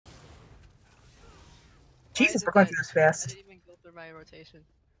Jesus, we're going through this I fast. didn't even go through my rotation.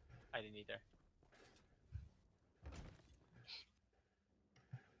 I didn't either.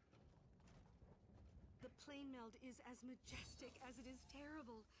 The plane meld is as majestic as it is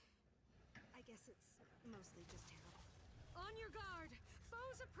terrible. I guess it's mostly just terrible. On your guard!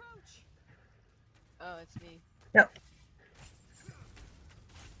 Foes approach! Oh, it's me. Yep.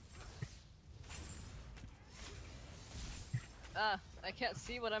 Ah, I can't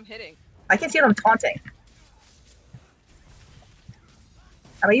see what I'm hitting. I can see what I'm taunting.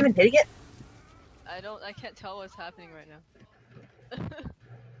 Am I even hitting it? I can't tell what's happening right now.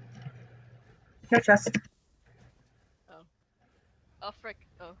 No chest. Oh. Oh, frick.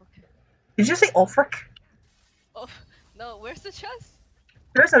 Oh, okay. Did you say Ulfric? Oh, no, where's the chest?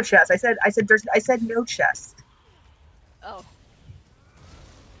 There is no chest. I said no chest. Oh.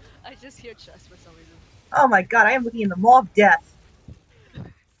 I just hear chest for some reason. Oh my god, I am looking in the maw of death. Stay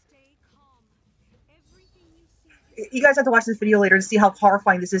calm. Everything you see is You guys have to watch this video later to see how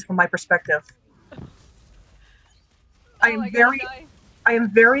horrifying this is from my perspective. I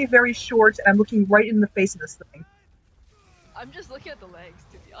am very, very short, and I'm looking right in the face of this thing. I'm just looking at the legs,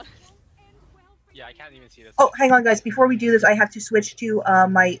 to be honest. Yeah, I can't even see this. Oh, hang on, guys. Before we do this, I have to switch to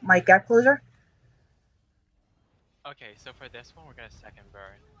my gap closer. Okay, so for this one, we're gonna second burn.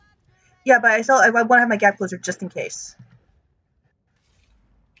 Yeah, but I want to have my gap closer just in case.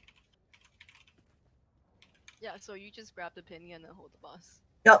 Yeah, so you just grab the pin and then hold the boss.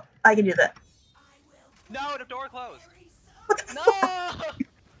 Yep, I can do that. No, the door closed. No!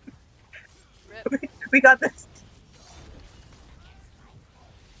 Rip. We got this.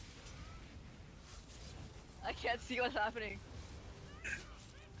 I can't see what's happening.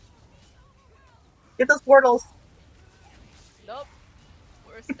 Get those portals. Nope.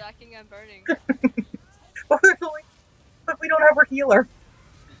 We're stacking and burning. But we don't have our healer.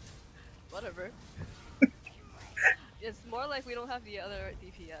 Whatever. It's more like we don't have the other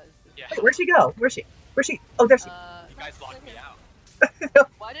DPS. Yeah. Wait, where'd she go? Where's she? Where's she? Oh, there's she. You guys locked me out.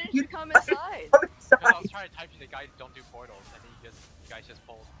 Why didn't you come inside? On the Because I side. was trying to type to the guy, don't do portals, and you guys just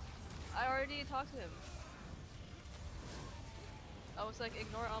pulled. I already talked to him. I was like,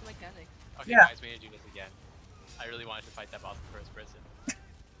 ignore all mechanics. Okay, Yeah. guys, we need to do this again. I really wanted to fight that boss in first person.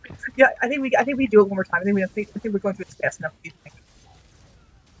 Yeah, I think we do it one more time. I think we're going through this fast enough. What do you think?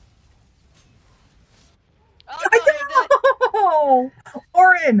 Oh, no, I know!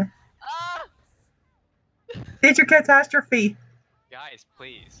 Orin! Ah! Major catastrophe. Guys,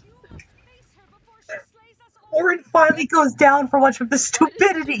 please. face her before she slays us all. Orin finally goes down for much of the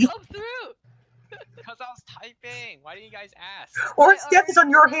stupidity. Come through! Because I was typing. Why didn't you guys ask? Orin's death is on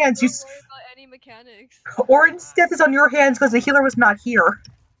your hands. Don't worry about any mechanics. Orin's death is on your hands because the healer was not here.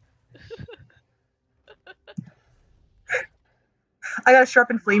 I got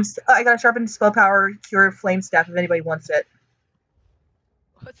a sharpened spell power cure flame staff if anybody wants it.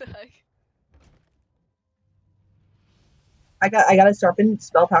 What the heck? I got a sharpened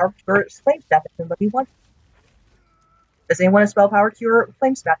spell power cure flame staff if anybody wants it. Does anyone have spell power cure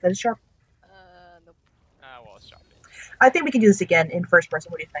flame staff that is sharp? Nope. Well, it's sharp. I think we can do this again in first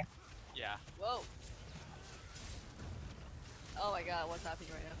person. What do you think? Yeah. Whoa. Oh my god, what's happening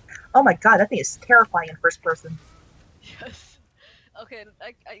right now? Oh my god, that thing is terrifying in first person. Yes. Okay,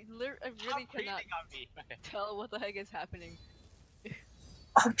 I really Stop breathing cannot on me. Okay. tell what the heck is happening.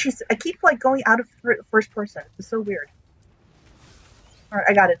 Oh jeez, I keep like going out of first person. It's so weird. Alright,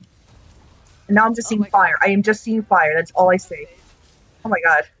 I got it. And now I'm just seeing my fire. I am just seeing fire. That's all I see. Oh my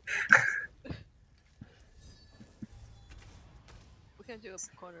god. We can do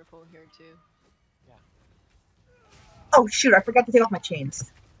a corner pull here too. Oh shoot, I forgot to take off my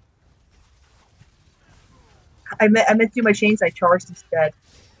chains. I meant to do my chains, I charged instead.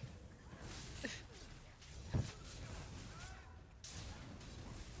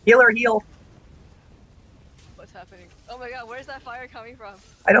 Healer, heal. What's happening? Oh my god, where's that fire coming from?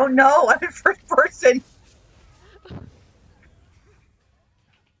 I don't know, I'm in first person.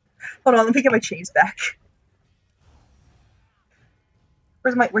 Hold on, let me get my chains back.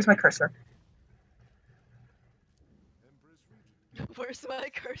 Where's my cursor? Where's my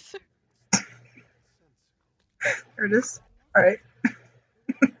cursor? There it is. Alright.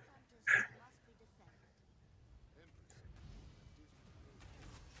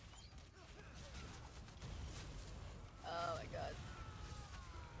 Oh my god.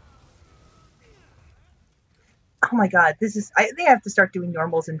 Oh my god, this is. I think I have to start doing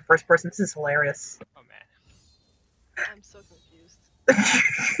normals in first person. This is hilarious. Oh man. I'm so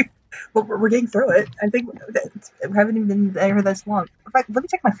confused. Well, we're getting through it. I think we haven't even been there this long. In fact, let me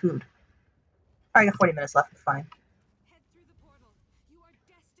check my food. I got 40 minutes left. It's fine. Head through the portal. You are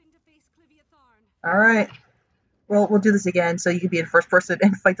destined to face Clivia Tharn. Alright. Well, we'll do this again so you can be in first person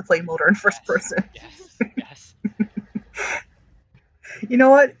and fight the flame motor in first Yes. person. Yes. Yes. You know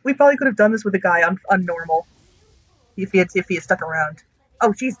what? We probably could have done this with a guy on normal if he had stuck around. Oh,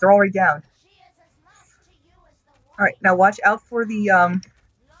 jeez, they're already down. All right, now watch out for the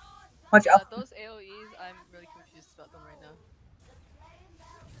watch Yeah, out. those AoEs, I'm really confused about them right now.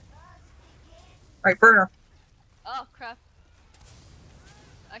 All right, burner. Oh crap!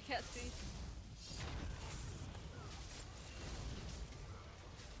 I can't see.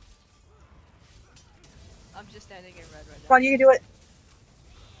 I'm just standing in red right Come on, now. you can do it.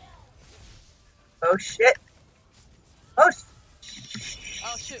 Oh shit. Oh.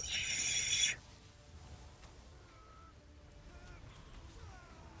 Oh shoot!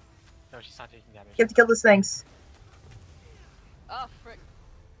 No, she's not taking damage. You have to kill those things. Oh frick!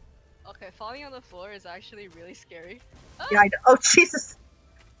 Okay, falling on the floor is actually really scary. Ah! Yeah, I know. Oh Jesus.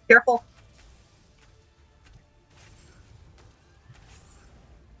 Careful.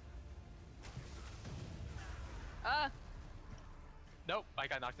 Ah! Nope, I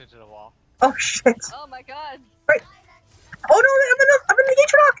got knocked into the wall. Oh shit. Oh my god! Right. Oh no, I'm in the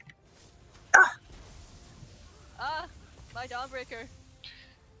nature rock. Ah. Ah! My dawnbreaker.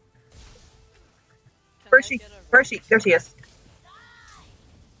 Where's she? Where's she? There she is.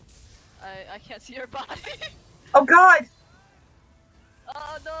 I can't see her body. Oh god.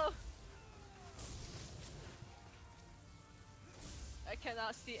 Oh no! I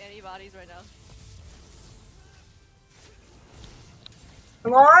cannot see any bodies right now.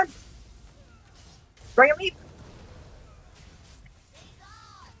 Come on. Bring him leap.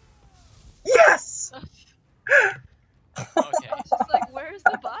 Yes. Okay. It's just like, where's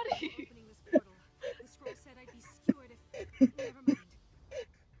the body? Opening this portal. The scroll said I'd be skewered if. Never mind.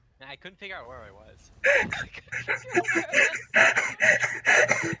 And I couldn't figure out where I was.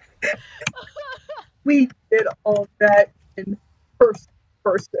 We did all that in first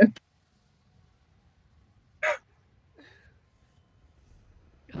person.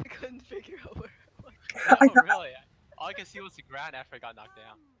 I couldn't figure out where I was. I No, know. really. All I could see was the ground after I got knocked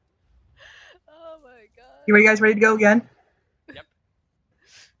down. Oh my god. You guys ready to go again? Yep.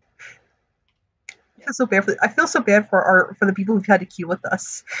 I feel so bad for the people who've had to queue with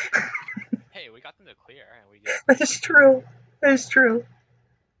us. Hey, we got them to clear, and we just. That is true. That is true.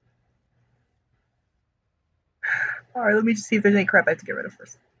 All right, let me just see if there's any crap I have to get rid of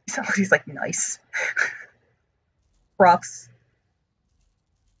first. Somebody's like, nice. Props.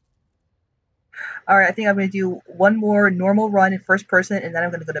 All right, I think I'm going to do one more normal run in first person, and then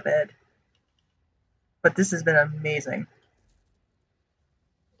I'm going to go to bed. But this has been amazing.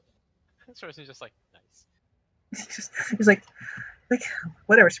 This person's just like, nice. He's like,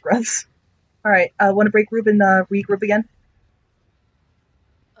 whatever, scrubs. All right, want to break group and regroup again?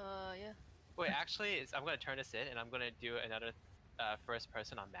 Yeah. Wait, actually, I'm gonna turn this in, and I'm gonna do another first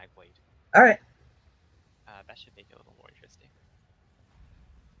person on Magblade. All right. That should make it a little more interesting.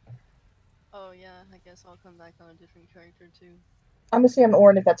 Oh yeah, I guess I'll come back on a different character too. I'm going to stay on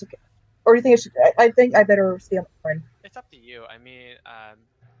Orin if that's okay. Or do you think I should? I think I better stay on Orin. It's up to you. I mean,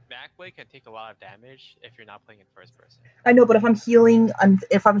 Magblade can take a lot of damage if you're not playing in first person. I know, but if I'm healing,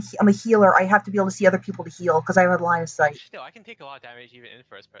 if I'm a healer, I have to be able to see other people to heal because I have a line of sight. Still, I can take a lot of damage even in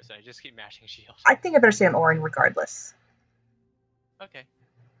first person. I just keep mashing shield. I think I better stay on Orin regardless. Okay.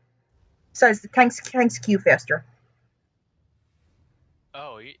 Besides, the tanks Q faster.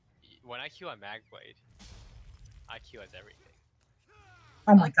 Oh, when I Q on Magblade, I Q as everything.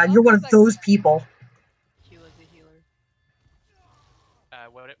 Oh my god, you're one of those people. Q as a healer.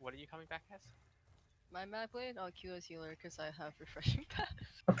 What are you coming back as? My Magblade, I'll Q as healer because I have refreshing path.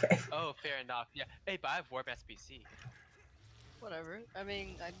 Okay. Oh, fair enough. Yeah. Hey, but I have Warp SBC. Whatever. I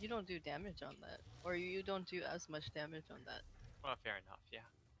mean, you don't do damage on that, or you don't do as much damage on that. Well, fair enough. Yeah.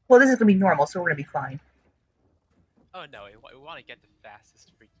 Well, this is gonna be normal, so we're gonna be fine. Oh no, we want to get the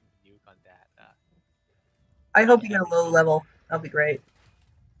fastest freaking nuke on that. I hope you get a low level. That'll be great.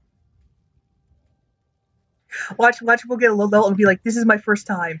 Watch, we'll get a low level and be like, this is my first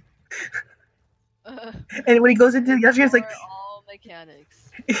time. And when he goes into the dungeon, it's like, all mechanics.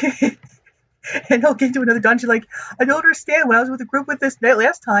 and he'll get into another dungeon like, I don't understand. When I was with a group with this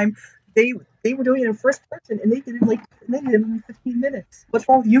last time, they were doing it in first person, and they did it in 15 minutes. What's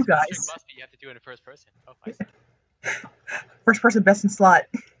wrong with you guys? Must be you have to do it in first person. Oh, I see. First person, best in slot.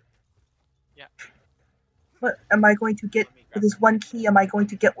 Yeah. What am I going to get with this one key? Am I going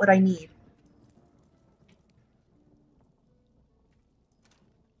to get what I need?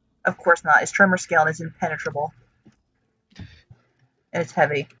 Of course not. Its tremor scale is impenetrable. And it's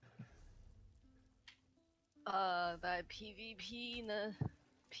heavy. That PvP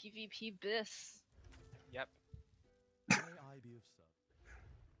bis. Yep.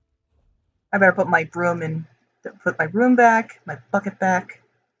 I better put my broom in. Put my broom back, my bucket back.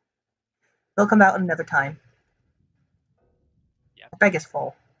 They'll come out another time. Yep. The bag is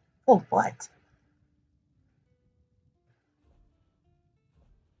full. Full of what?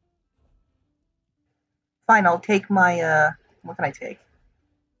 Fine, I'll take my, what can I take?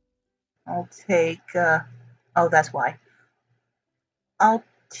 I'll take, oh, that's why. I'll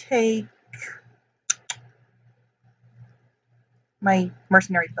take my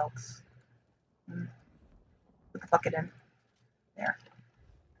mercenary belts. Put the bucket in. There.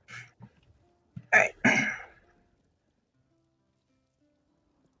 Alright. I'm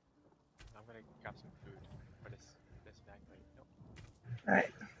gonna grab some food for this bag. Right? Nope.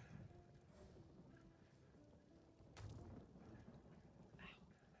 Alright.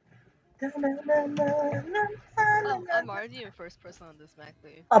 Oh, I'm already in first person on this map,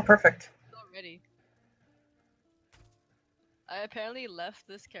 Lee. Oh, perfect. Already. I apparently left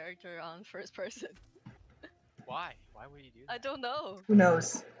this character on first person. Why? Why would you do that? I don't know. Who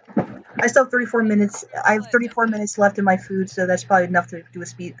knows? I still have 34 minutes. I have 34 minutes left in my food, so that's probably enough to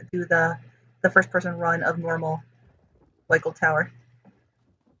do the first person run of normal Weichel Tower.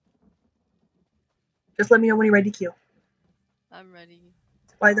 Just let me know when you're ready to queue. I'm ready.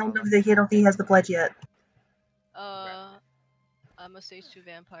 Well, I don't know if I don't think he has the pledge yet. I'm a stage 2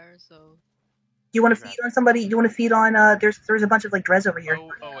 vampire, so. Do you want to feed on somebody? Do you want to feed on? There's a bunch of like Drez over here.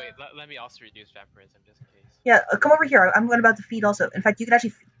 Oh wait, let me also reduce vampirism just in case. Yeah, come over here. I'm about to feed also. In fact, you can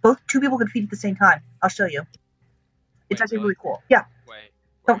actually two people can feed at the same time. I'll show you. It's Wait, actually really? really cool. Yeah. Wait.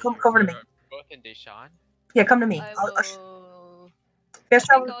 Come over to me. Both in Deshawn? Yeah, come to me. I Fast think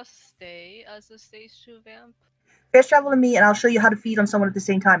travel. I'll stay as a stage 2 vamp. Fast travel to me, and I'll show you how to feed on someone at the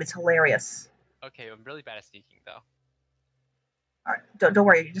same time. It's hilarious. Okay, I'm really bad at sneaking though. All right, don't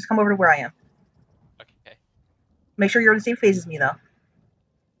worry. Just come over to where I am. Okay. Make sure you're in the same phase as me, though.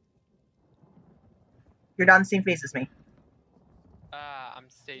 You're not in the same phase as me. I'm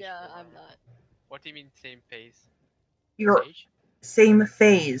stage 4. I'm not. What do you mean same phase? You're Stage? same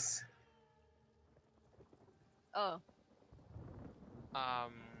phase. Oh.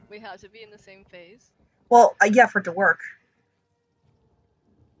 We have to be in the same phase? Well, yeah, for it to work.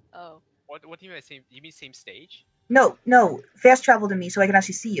 Oh. What do you mean same? You mean same stage? No. Fast travel to me so I can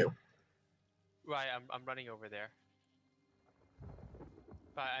actually see you. Right, I'm running over there.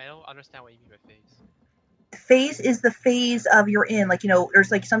 But I don't understand what you mean by phase. Phase is the phase of you're in. Like,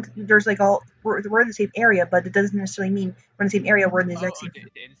 there's like we're in the same area, but it doesn't necessarily mean we're in the same area. We're in the exact same.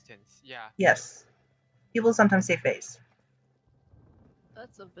 The instance, yeah. Yes. People sometimes say phase.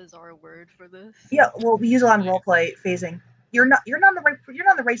 That's a bizarre word for this. Yeah, well, we use it on roleplay phasing. You're not on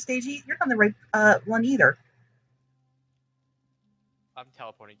the right stage. You're not on the right one either. I'm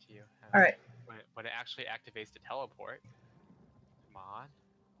teleporting to you. All right. When it actually activates the teleport. Come on.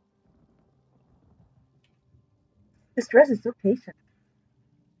 This dress is so patient.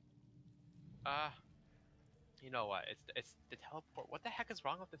 You know what? It's the teleport. What the heck is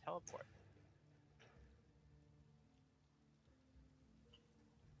wrong with the teleport?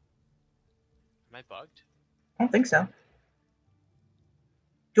 Am I bugged? I don't think so. Do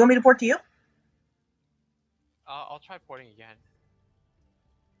you want me to port to you? I'll try porting again.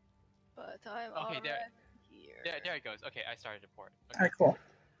 But I'm okay, here. There it goes. Okay, I started to port. Okay. All right, cool.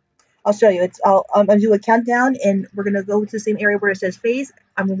 I'll show you. I'm gonna do a countdown, and we're gonna go to the same area where it says phase.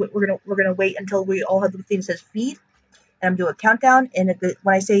 We're gonna wait until we all have the thing that says feed, and I'm gonna do a countdown. And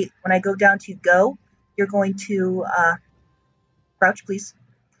when I go down to go, you're going to crouch, please.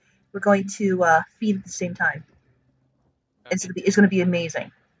 We're going to feed at the same time. Okay. It's gonna be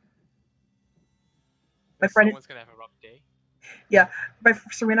amazing. My friend, someone's gonna have a rough day. Yeah, my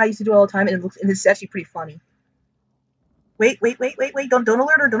Serena used to do it all the time, and it's actually pretty funny. Wait! Don't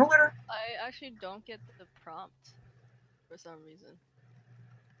alert her! Don't alert her! I actually don't get the prompt for some reason.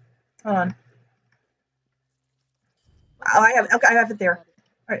 Hold on. Oh, I have it there.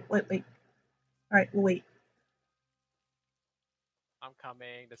 All right, wait. All right, we'll wait. I'm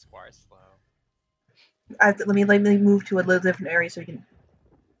coming. The square is slow. Let me move to a little different area so you can.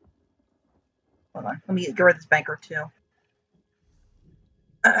 Hold on. Let me get rid of this banker too.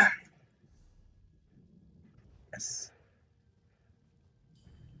 Yes.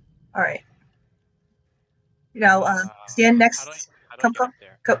 All right. Stand next.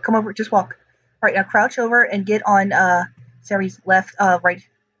 Come over. Just walk. All right, now crouch over and get on Sari's left, right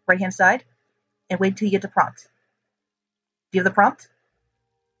hand side, and wait till you get the prompt. Do you have the prompt?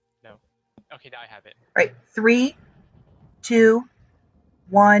 No. Okay, now I have it. All right. 3, 2,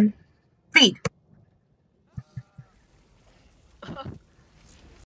 1, feed.